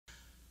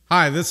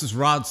Hi, this is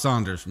Rod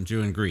Saunders from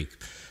Jew and Greek.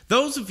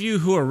 Those of you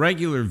who are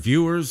regular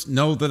viewers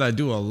know that I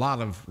do a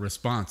lot of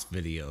response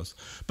videos,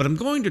 but I'm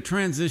going to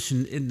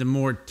transition into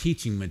more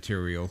teaching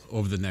material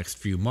over the next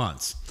few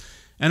months,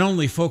 and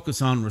only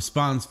focus on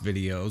response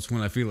videos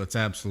when I feel it's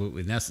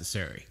absolutely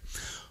necessary.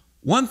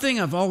 One thing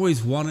I've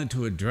always wanted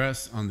to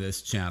address on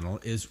this channel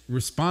is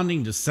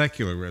responding to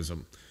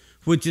secularism,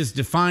 which is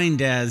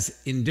defined as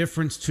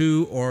indifference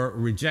to or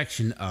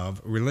rejection of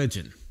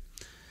religion.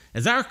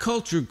 As our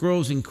culture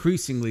grows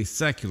increasingly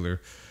secular,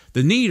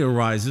 the need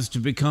arises to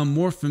become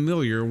more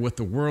familiar with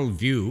the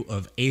worldview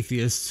of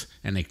atheists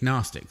and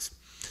agnostics,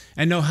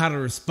 and know how to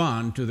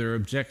respond to their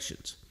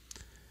objections.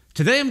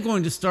 Today I'm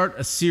going to start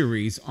a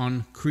series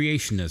on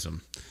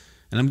creationism,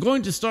 and I'm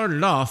going to start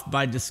it off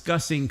by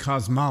discussing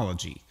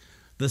cosmology,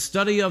 the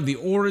study of the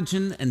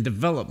origin and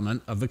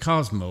development of the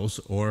cosmos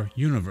or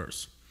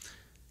universe.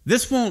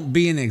 This won't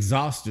be an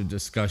exhaustive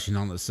discussion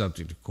on the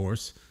subject, of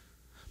course,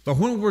 but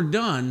when we're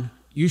done,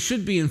 you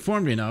should be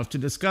informed enough to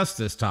discuss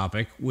this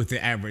topic with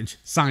the average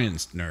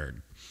science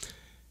nerd.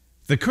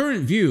 The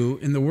current view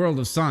in the world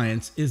of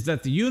science is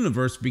that the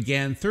universe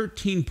began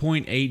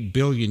 13.8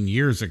 billion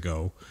years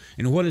ago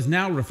in what is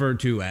now referred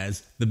to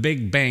as the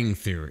Big Bang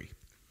Theory.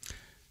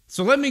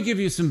 So let me give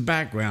you some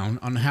background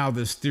on how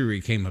this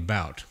theory came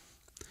about.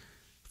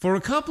 For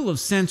a couple of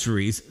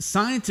centuries,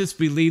 scientists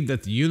believed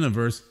that the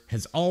universe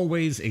has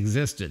always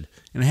existed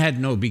and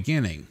had no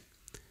beginning.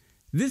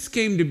 This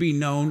came to be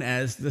known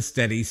as the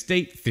steady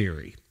state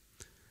theory.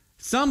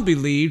 Some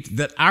believed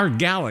that our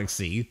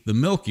galaxy, the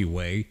Milky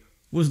Way,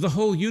 was the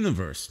whole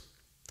universe.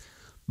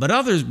 But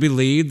others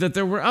believed that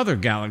there were other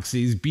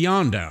galaxies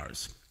beyond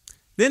ours.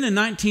 Then in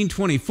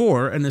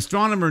 1924, an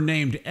astronomer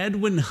named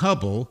Edwin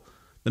Hubble,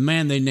 the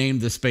man they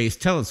named the Space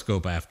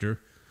Telescope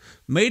after,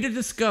 made a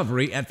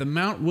discovery at the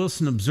Mount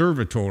Wilson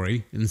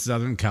Observatory in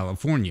Southern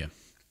California.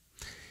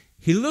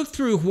 He looked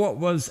through what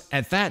was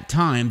at that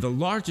time the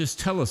largest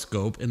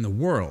telescope in the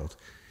world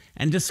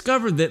and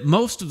discovered that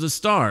most of the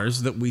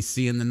stars that we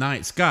see in the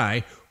night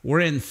sky were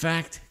in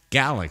fact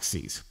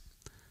galaxies.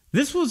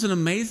 This was an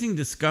amazing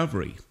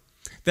discovery,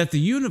 that the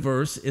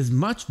universe is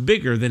much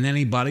bigger than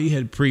anybody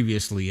had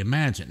previously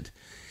imagined,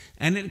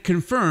 and it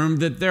confirmed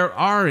that there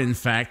are in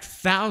fact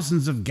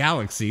thousands of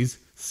galaxies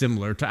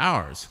similar to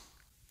ours.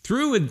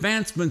 Through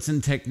advancements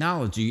in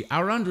technology,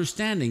 our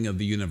understanding of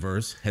the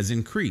universe has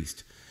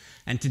increased.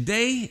 And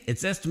today,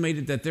 it's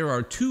estimated that there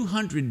are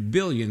 200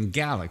 billion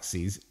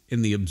galaxies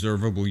in the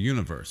observable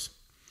universe.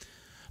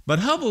 But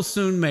Hubble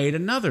soon made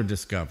another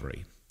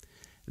discovery.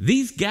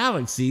 These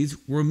galaxies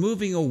were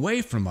moving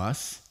away from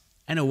us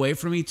and away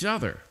from each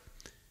other.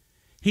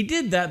 He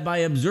did that by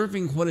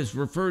observing what is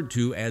referred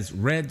to as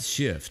red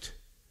shift.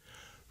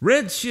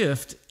 Red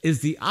shift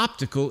is the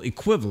optical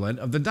equivalent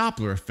of the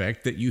Doppler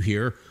effect that you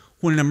hear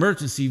when an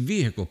emergency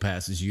vehicle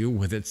passes you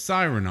with its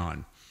siren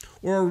on,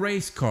 or a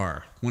race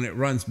car when it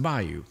runs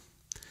by you.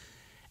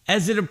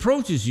 As it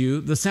approaches you,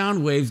 the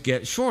sound waves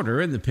get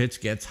shorter and the pitch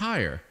gets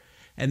higher.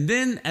 And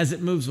then as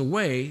it moves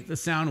away, the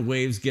sound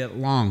waves get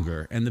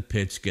longer and the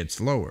pitch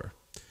gets lower.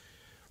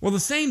 Well, the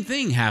same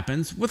thing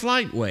happens with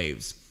light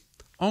waves,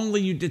 only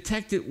you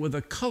detect it with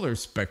a color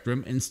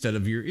spectrum instead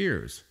of your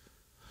ears.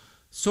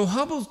 So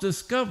Hubble's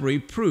discovery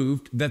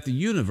proved that the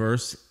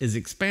universe is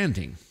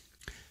expanding.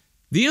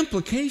 The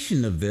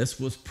implication of this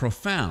was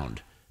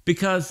profound,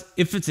 because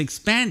if it's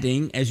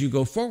expanding as you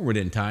go forward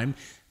in time,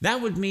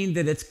 that would mean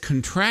that it's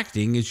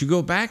contracting as you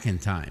go back in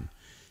time.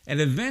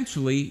 And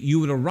eventually, you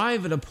would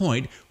arrive at a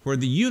point where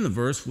the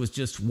universe was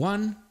just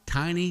one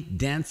tiny,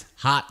 dense,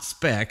 hot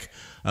speck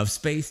of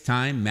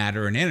space-time,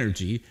 matter, and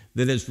energy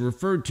that is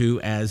referred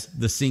to as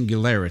the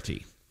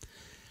Singularity.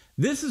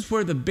 This is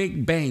where the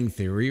Big Bang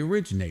Theory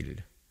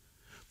originated.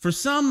 For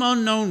some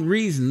unknown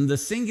reason, the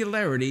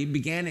Singularity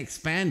began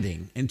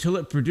expanding until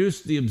it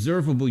produced the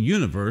observable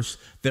universe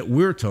that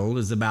we're told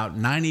is about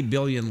 90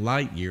 billion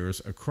light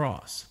years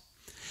across.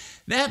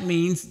 That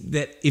means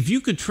that if you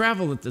could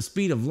travel at the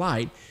speed of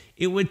light,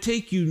 it would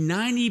take you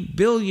 90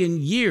 billion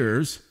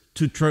years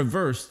to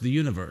traverse the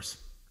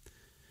universe.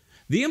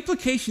 The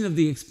implication of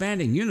the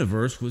expanding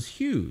universe was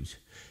huge,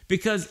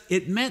 because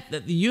it meant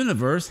that the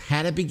universe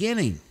had a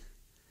beginning.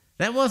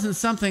 That wasn't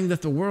something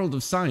that the world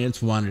of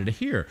science wanted to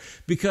hear,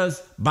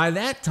 because by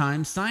that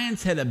time,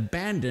 science had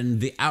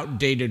abandoned the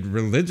outdated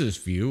religious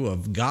view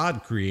of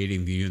God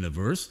creating the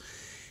universe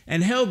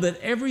and held that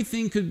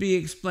everything could be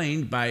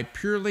explained by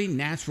purely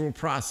natural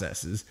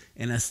processes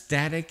in a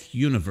static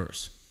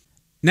universe.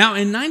 Now,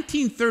 in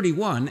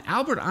 1931,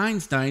 Albert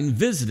Einstein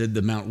visited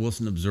the Mount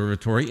Wilson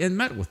Observatory and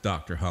met with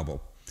Dr.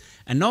 Hubble.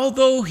 And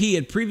although he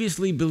had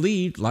previously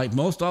believed, like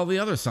most all the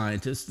other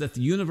scientists, that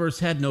the universe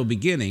had no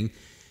beginning,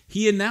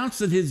 he announced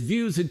that his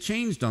views had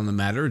changed on the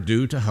matter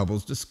due to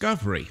Hubble's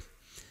discovery.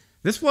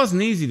 This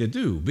wasn't easy to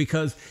do,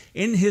 because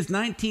in his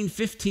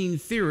 1915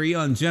 theory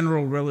on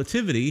general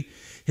relativity,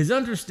 his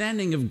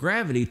understanding of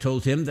gravity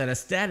told him that a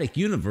static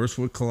universe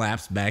would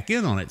collapse back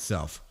in on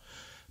itself.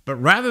 But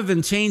rather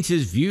than change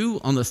his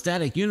view on the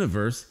static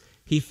universe,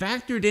 he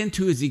factored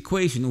into his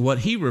equation what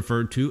he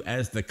referred to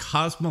as the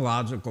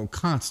cosmological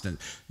constant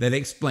that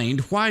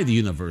explained why the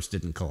universe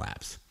didn't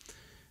collapse.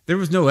 There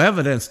was no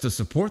evidence to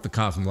support the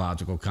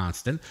cosmological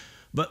constant,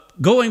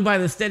 but going by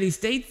the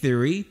steady-state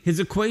theory, his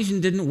equation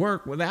didn't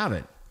work without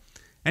it.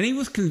 And he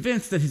was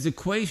convinced that his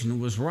equation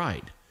was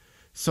right,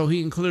 so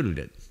he included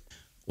it.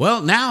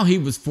 Well, now he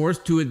was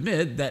forced to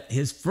admit that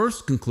his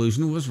first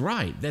conclusion was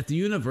right, that the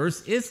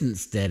universe isn't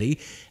steady,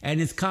 and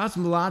its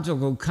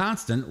cosmological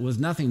constant was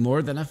nothing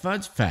more than a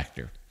fudge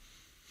factor.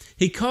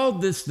 He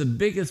called this the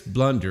biggest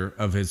blunder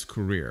of his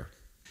career.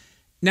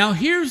 Now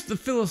here's the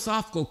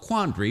philosophical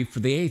quandary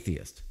for the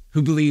atheist,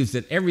 who believes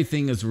that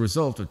everything is a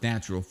result of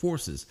natural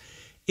forces.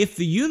 If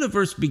the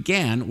universe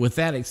began with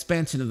that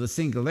expansion of the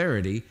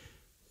singularity,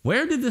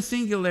 where did the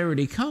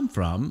singularity come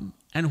from,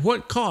 and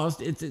what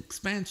caused its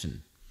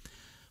expansion?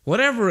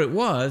 Whatever it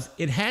was,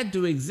 it had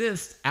to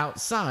exist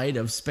outside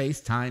of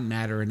space-time,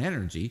 matter, and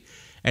energy,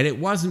 and it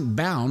wasn't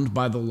bound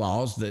by the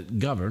laws that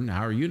govern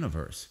our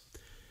universe.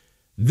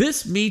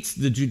 This meets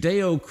the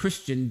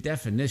Judeo-Christian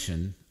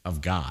definition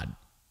of God.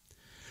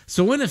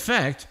 So in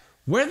effect,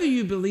 whether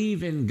you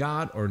believe in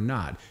God or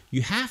not,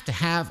 you have to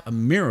have a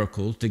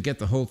miracle to get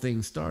the whole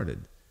thing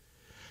started.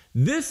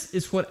 This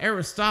is what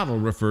Aristotle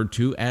referred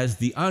to as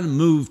the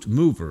unmoved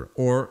mover,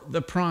 or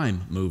the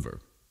prime mover.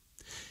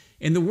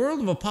 In the world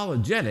of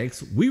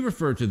apologetics, we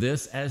refer to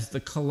this as the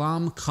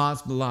Kalam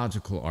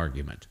cosmological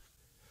argument.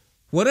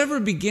 Whatever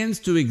begins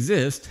to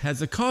exist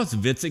has a cause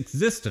of its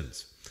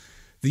existence.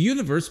 The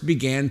universe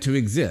began to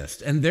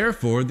exist, and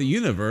therefore the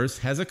universe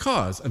has a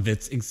cause of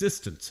its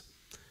existence.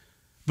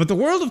 But the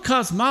world of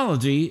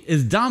cosmology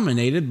is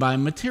dominated by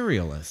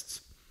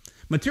materialists.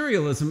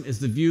 Materialism is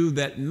the view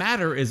that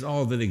matter is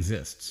all that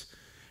exists,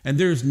 and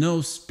there's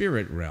no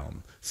spirit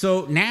realm.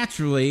 So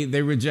naturally,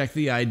 they reject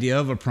the idea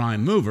of a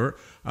prime mover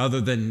other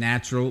than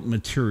natural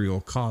material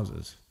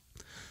causes.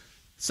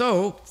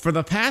 So, for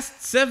the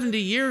past 70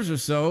 years or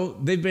so,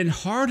 they've been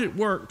hard at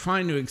work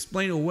trying to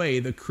explain away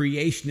the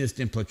creationist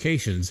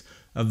implications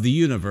of the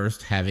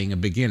universe having a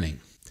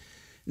beginning.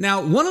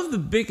 Now, one of the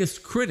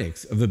biggest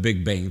critics of the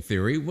Big Bang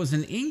Theory was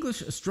an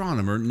English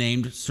astronomer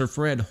named Sir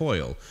Fred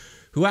Hoyle,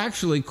 who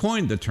actually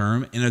coined the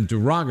term in a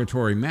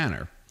derogatory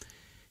manner.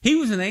 He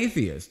was an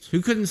atheist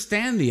who couldn't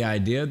stand the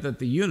idea that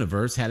the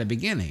universe had a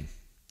beginning.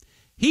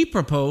 He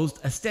proposed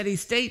a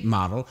steady-state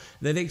model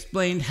that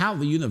explained how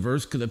the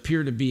universe could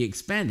appear to be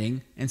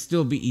expanding and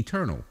still be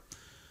eternal.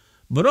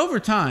 But over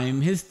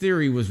time, his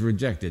theory was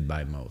rejected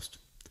by most.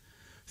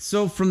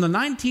 So from the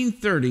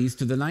 1930s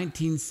to the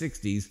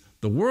 1960s,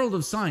 the world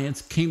of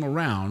science came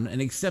around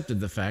and accepted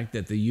the fact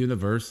that the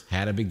universe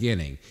had a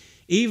beginning,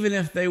 even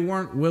if they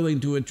weren't willing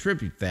to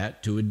attribute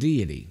that to a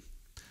deity.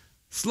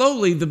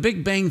 Slowly, the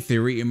Big Bang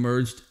Theory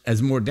emerged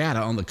as more data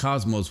on the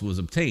cosmos was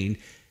obtained,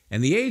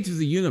 and the age of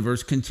the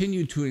universe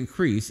continued to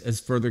increase as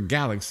further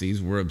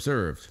galaxies were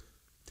observed.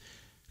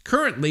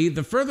 Currently,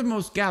 the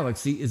furthermost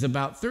galaxy is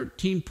about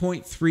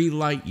 13.3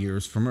 light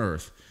years from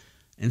Earth,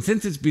 and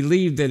since it's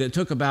believed that it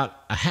took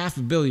about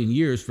 500 million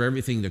years for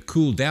everything to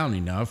cool down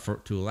enough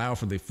to allow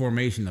for the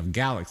formation of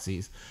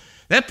galaxies,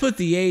 that put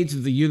the age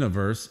of the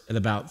universe at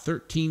about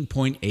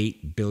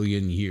 13.8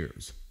 billion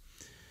years.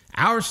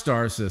 Our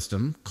star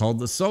system, called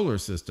the solar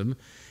system,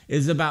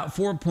 is about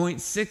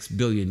 4.6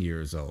 billion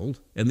years old,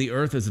 and the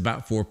Earth is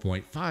about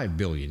 4.5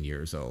 billion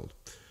years old.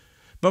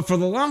 But for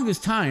the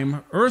longest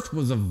time, Earth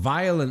was a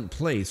violent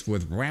place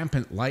with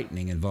rampant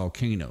lightning and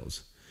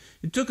volcanoes.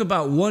 It took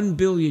about 1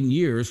 billion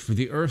years for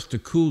the Earth to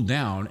cool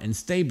down and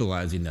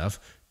stabilize enough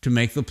to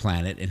make the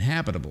planet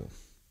inhabitable.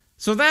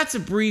 So that's a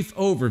brief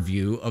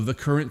overview of the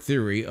current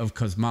theory of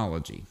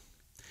cosmology.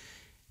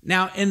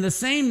 Now, in the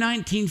same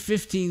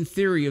 1915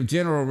 theory of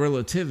general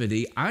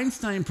relativity,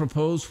 Einstein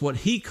proposed what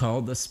he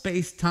called the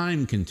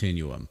space-time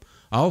continuum,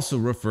 also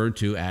referred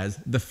to as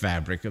the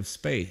fabric of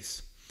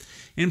space.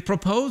 In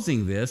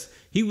proposing this,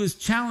 he was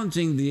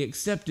challenging the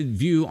accepted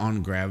view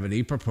on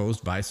gravity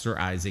proposed by Sir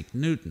Isaac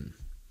Newton.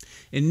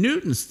 In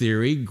Newton's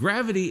theory,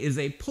 gravity is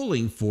a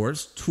pulling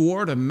force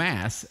toward a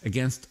mass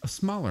against a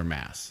smaller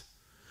mass.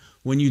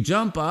 When you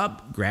jump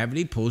up,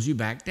 gravity pulls you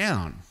back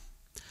down.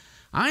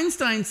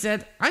 Einstein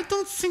said, "I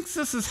don't think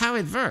this is how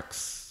it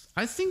works.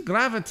 I think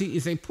gravity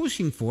is a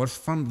pushing force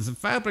from the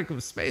fabric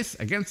of space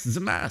against the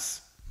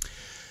mass."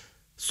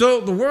 So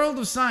the world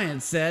of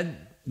science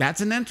said,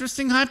 "That's an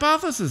interesting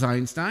hypothesis,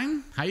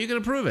 Einstein. How are you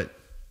going to prove it?"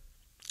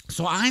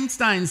 So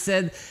Einstein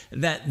said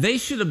that they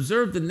should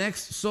observe the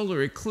next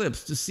solar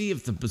eclipse to see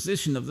if the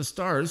position of the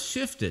stars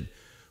shifted,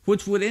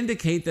 which would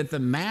indicate that the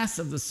mass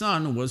of the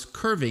sun was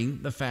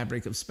curving the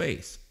fabric of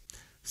space.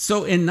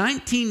 So in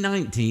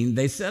 1919,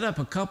 they set up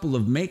a couple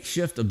of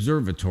makeshift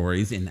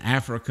observatories in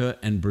Africa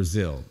and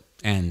Brazil.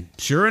 And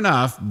sure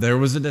enough, there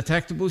was a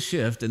detectable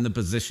shift in the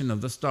position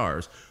of the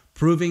stars,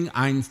 proving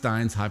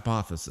Einstein's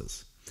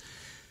hypothesis.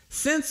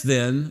 Since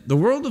then, the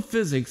world of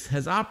physics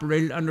has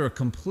operated under a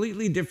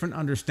completely different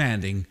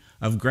understanding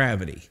of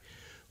gravity.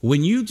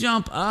 When you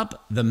jump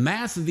up, the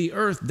mass of the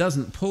Earth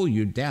doesn't pull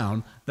you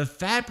down. The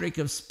fabric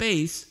of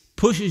space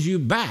pushes you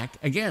back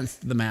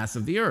against the mass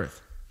of the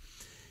earth.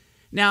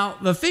 Now,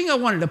 the thing I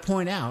wanted to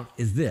point out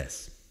is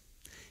this.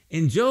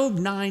 In Job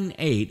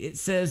 9:8, it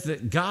says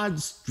that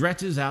God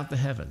stretches out the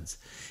heavens.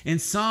 In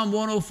Psalm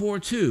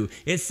 104:2,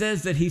 it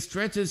says that he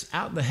stretches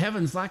out the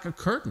heavens like a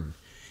curtain.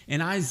 In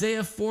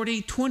Isaiah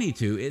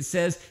 40:22, it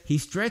says he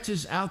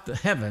stretches out the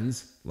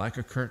heavens like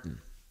a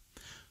curtain.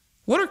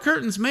 What are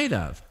curtains made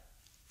of?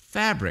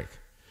 Fabric.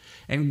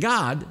 And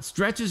God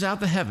stretches out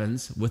the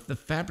heavens with the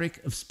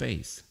fabric of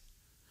space.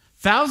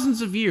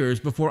 Thousands of years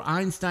before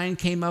Einstein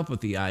came up with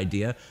the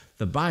idea,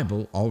 the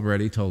Bible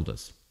already told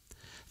us.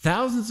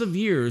 Thousands of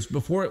years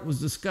before it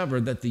was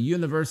discovered that the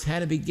universe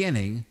had a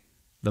beginning,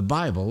 the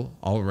Bible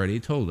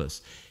already told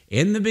us.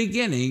 In the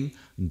beginning,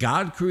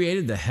 God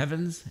created the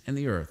heavens and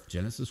the earth,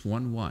 Genesis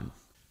 1:1.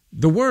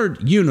 The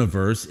word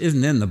universe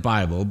isn't in the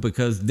Bible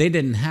because they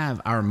didn't have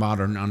our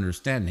modern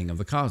understanding of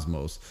the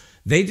cosmos.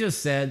 They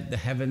just said the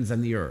heavens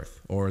and the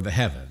earth, or the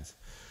heavens.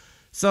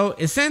 So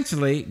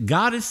essentially,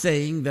 God is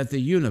saying that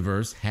the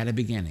universe had a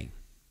beginning.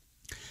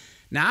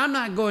 Now, I'm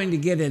not going to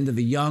get into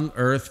the young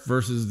earth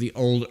versus the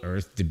old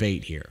earth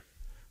debate here.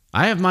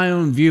 I have my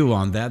own view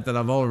on that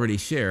I've already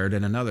shared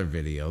in another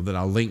video that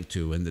I'll link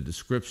to in the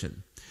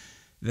description.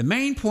 The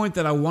main point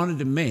that I wanted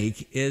to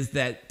make is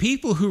that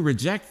people who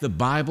reject the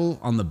Bible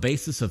on the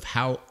basis of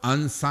how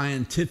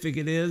unscientific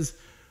it is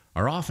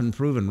are often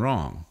proven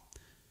wrong.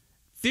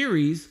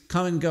 Theories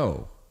come and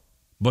go,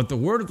 but the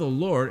word of the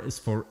Lord is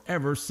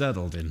forever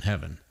settled in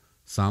heaven.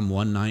 Psalm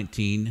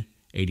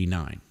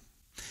 119:89.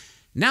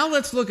 Now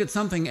let's look at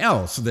something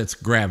else that's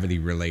gravity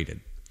related.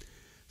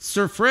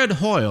 Sir Fred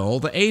Hoyle,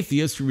 the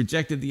atheist who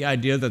rejected the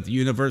idea that the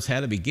universe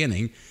had a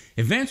beginning,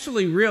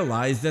 eventually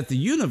realized that the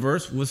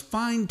universe was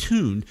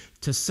fine-tuned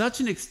to such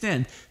an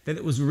extent that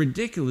it was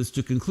ridiculous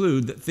to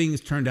conclude that things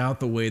turned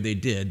out the way they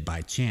did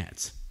by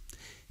chance.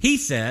 He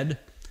said,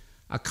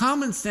 "A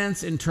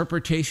common-sense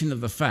interpretation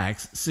of the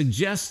facts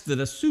suggests that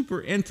a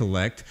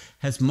super-intellect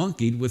has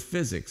monkeyed with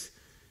physics,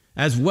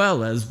 as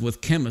well as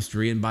with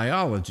chemistry and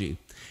biology,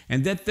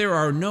 and that there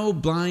are no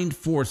blind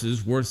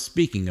forces worth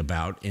speaking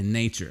about in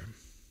nature."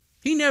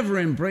 He never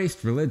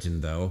embraced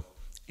religion, though.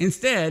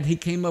 Instead, he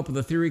came up with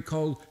a theory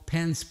called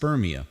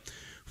Panspermia,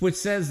 which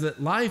says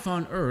that life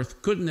on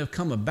Earth couldn't have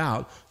come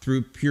about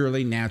through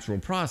purely natural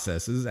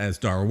processes, as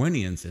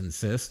Darwinians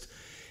insist.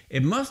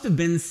 It must have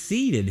been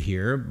seeded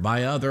here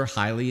by other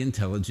highly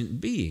intelligent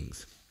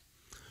beings.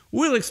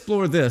 We'll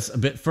explore this a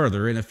bit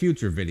further in a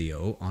future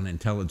video on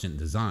intelligent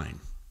design.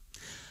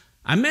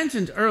 I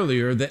mentioned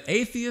earlier that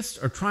atheists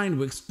are trying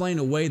to explain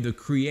away the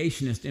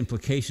creationist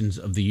implications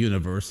of the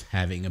universe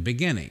having a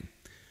beginning.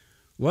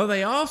 Well,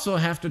 they also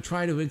have to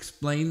try to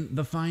explain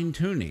the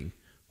fine-tuning,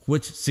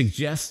 which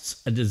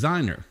suggests a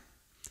designer.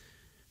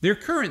 Their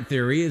current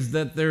theory is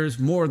that there's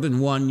more than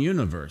one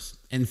universe.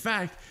 In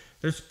fact,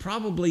 there's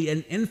probably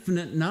an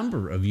infinite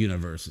number of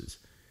universes.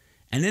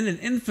 And in an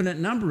infinite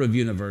number of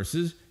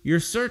universes, you're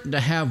certain to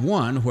have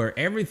one where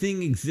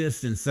everything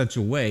exists in such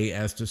a way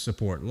as to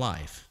support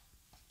life.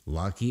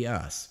 Lucky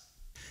us.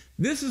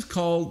 This is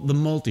called the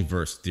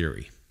Multiverse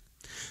Theory.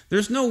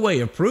 There's no way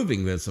of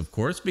proving this, of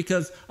course,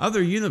 because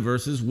other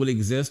universes would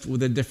exist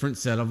with a different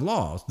set of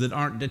laws that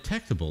aren't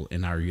detectable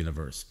in our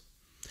universe.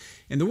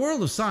 In the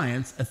world of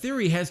science, a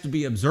theory has to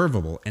be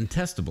observable and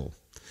testable,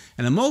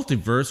 and a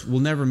multiverse will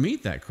never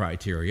meet that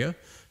criteria,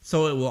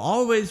 so it will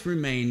always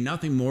remain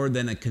nothing more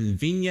than a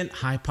convenient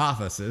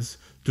hypothesis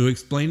to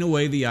explain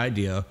away the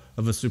idea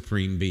of a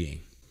supreme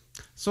being.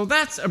 So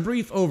that's a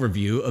brief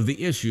overview of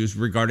the issues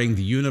regarding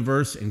the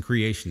universe and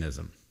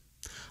creationism.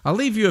 I'll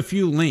leave you a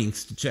few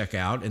links to check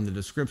out in the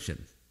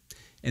description.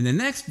 In the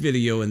next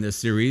video in this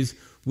series,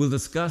 we'll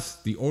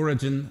discuss the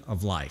origin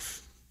of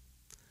life.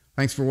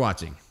 Thanks for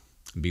watching,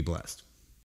 and be blessed.